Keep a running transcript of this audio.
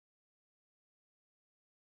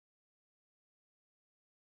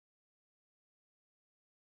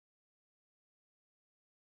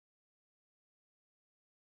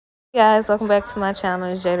Hey guys, welcome back to my channel.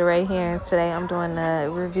 It's Jada Ray here, and today I'm doing a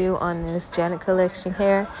review on this Janet Collection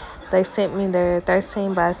hair. They sent me their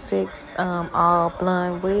 13 by 6 all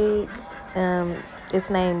blonde wig. It's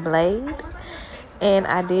named Blade, and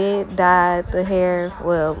I did dye the hair,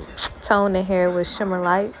 well, tone the hair with shimmer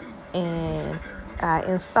lights, and I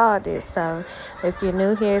installed it. So if you're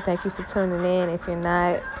new here, thank you for tuning in. If you're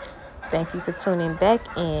not, thank you for tuning back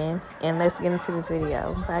in, and let's get into this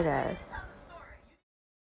video. Bye guys.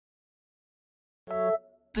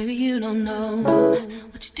 Baby, you don't know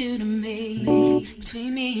what you do to me.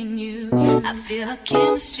 Between me and you, I feel like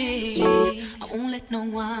chemistry. I won't let no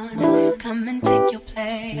one come and take your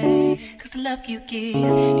place. Cause the love you give,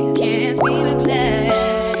 you can't be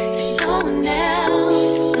replaced. See, no one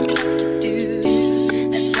else does me like you do.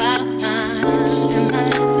 That's why I spend my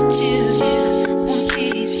life with you. I wanna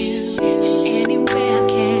please you in any way I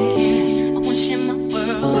can. I wanna share my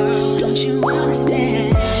world, don't you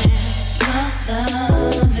understand? Your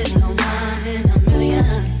love is a one in a million.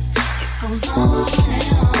 It goes on and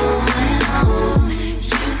on and on.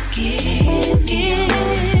 You give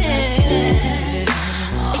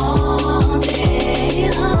all day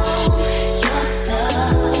long. Your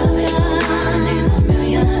love is a one in a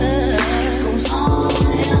million. It goes on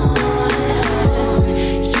and on and on.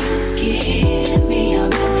 You give me a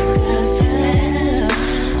really good feeling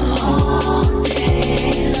all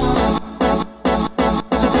day long.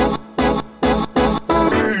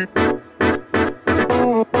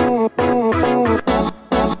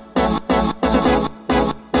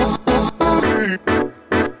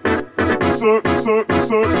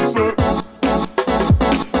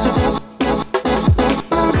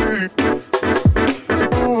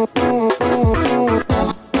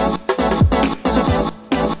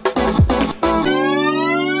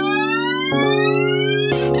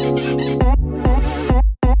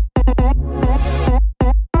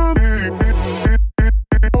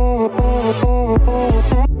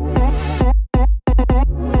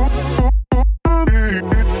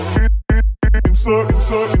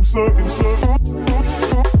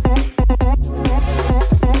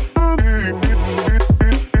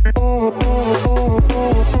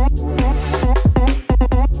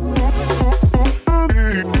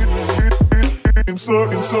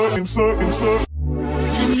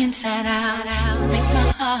 Turn me inside out, make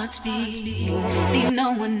my heart beat. Need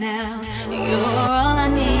no one else, you're all I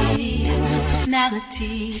need.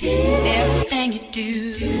 Personality, everything you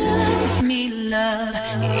do, it's me love,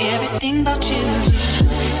 everything about you.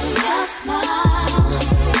 Your smile,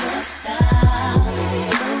 your style,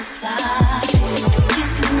 so fly, I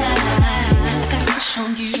can't deny. I got a crush on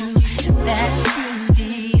you, and that's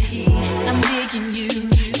truly. I'm digging you,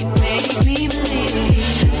 you make me believe.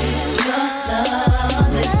 Your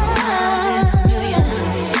love is a one in a million.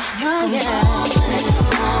 It goes on and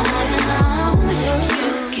on and on.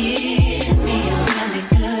 You give me a really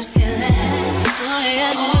good feeling. Oh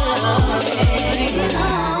yeah, all day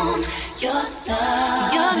long. Your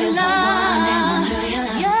love is a one in a million.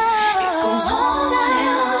 It goes on and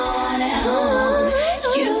on and on.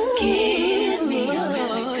 You give me a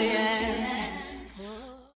really good feeling.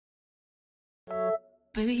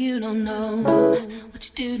 Baby, you don't know what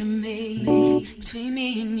you do to me. Between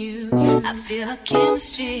me and you, I feel like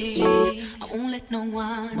chemistry. I won't let no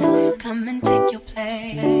one come and take your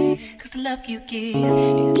place. Cause the love you give,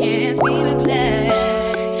 you can't be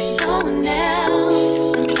replaced. See, no one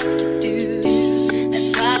else does me like you do. That's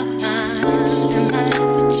why I spend my life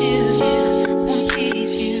with you. I wanna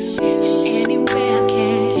please you in any way I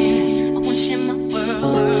can. I wanna share my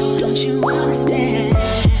world, don't you understand?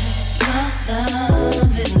 Your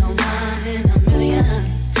love is a one in a million.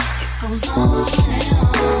 It goes on and on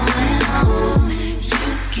and on.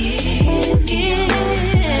 You give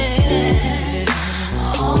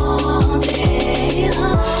all day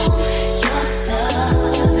long. Your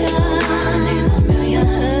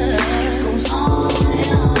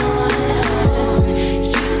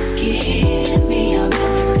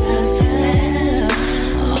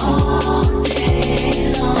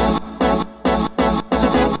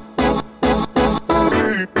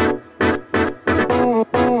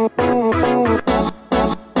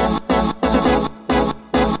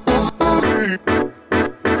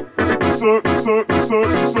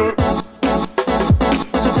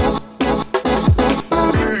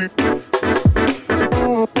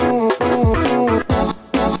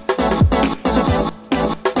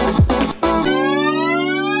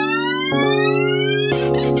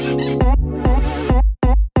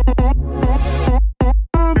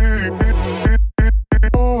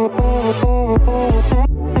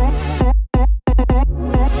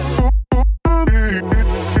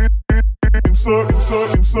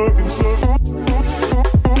Turn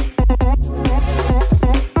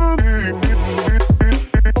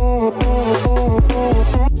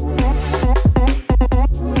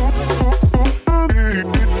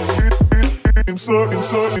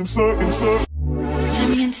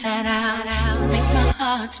me inside out, make my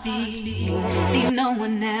heart beat, leave no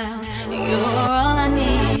one else. You're all I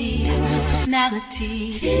need,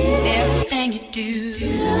 personality, everything you do,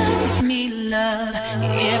 it's me love,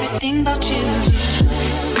 everything about you.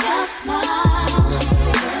 Your smile,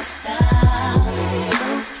 your style, so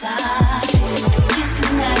fly, can't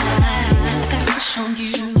deny, I got a crush on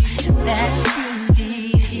you, that's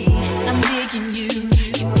truly, I'm digging you,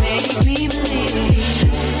 you make me believe.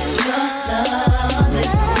 Love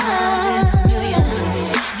is one in a million.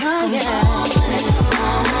 It goes on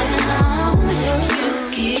and on. You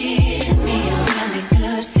give me a really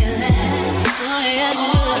good feeling. Oh yeah,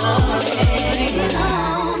 your love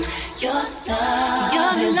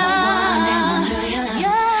is one in a million.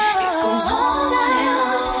 It goes on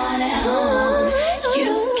and on.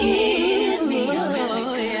 You give me a really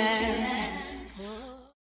good feeling.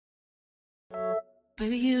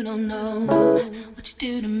 Baby, you don't know what you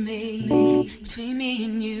do to me. Between me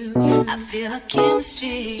and you, I feel a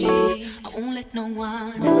chemistry. I won't let no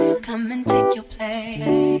one come and take your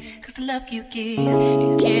place. Cause the love you give,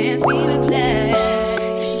 it can't be replaced.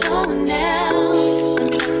 See, no one else can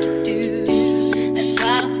do like you do. That's why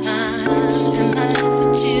I don't mind spend my life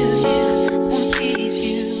with you. I wanna please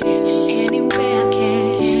you in any way I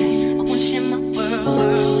can. I wanna share my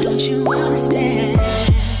world, don't you understand?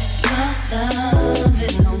 Your love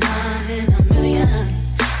is a one in a million.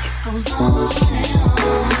 It goes on and on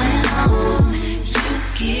and on.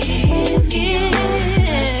 You give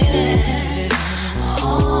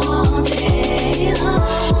all day long.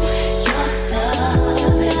 Your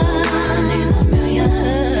love is a one in a million.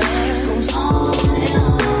 It goes on and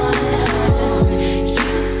on and on.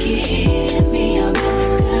 You give me a really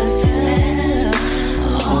good feeling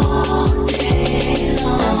all day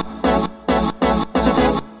long.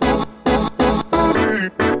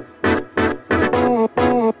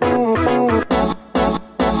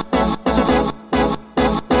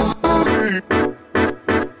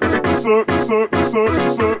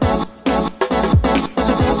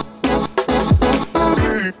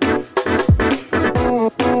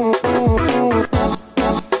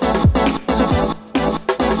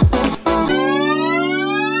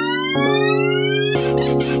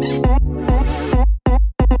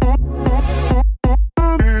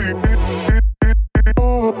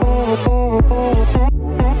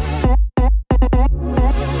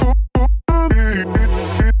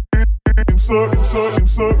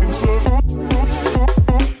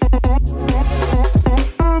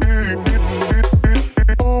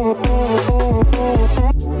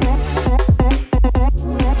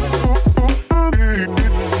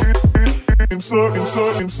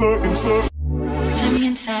 Turn me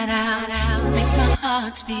inside out, make my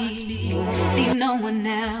heart beat, leave no one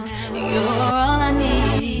else. You're all I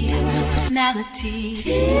need, personality,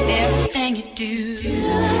 everything you do,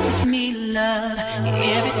 it's me love,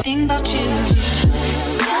 everything about you.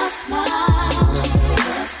 Your smile,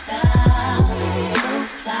 your style, so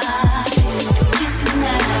fly, can't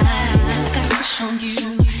deny, I got a crush on you,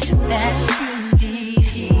 that's truly,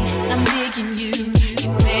 I'm digging you, you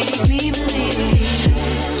make me believe.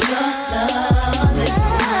 Your love is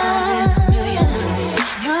one in a million.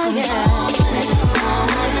 It goes on and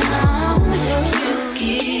on. You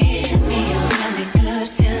give me a really good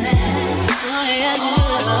feeling. Oh yeah,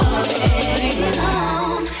 day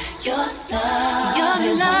long. Your love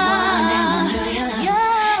is one in a million.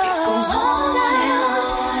 It goes on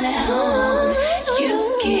and on. You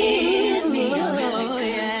give me a really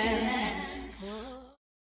good feeling.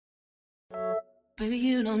 Baby,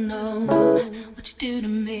 you don't know what you do to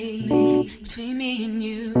me. Between me and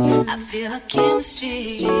you, I feel a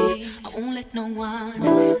chemistry. I won't let no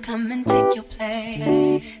one come and take your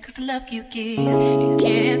place. Cause the love you give, it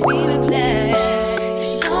can't be replaced.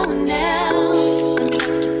 See, no one else can do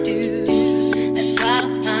like you do. That's why I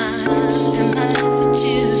don't mind spend my life with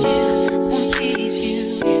you. I wanna please you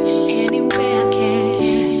in any way I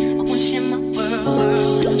can. I wanna share my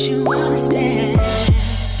world, don't you understand?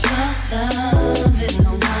 Your love is a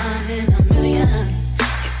one in a million.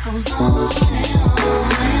 It goes on and on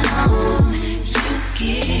and on.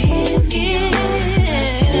 You give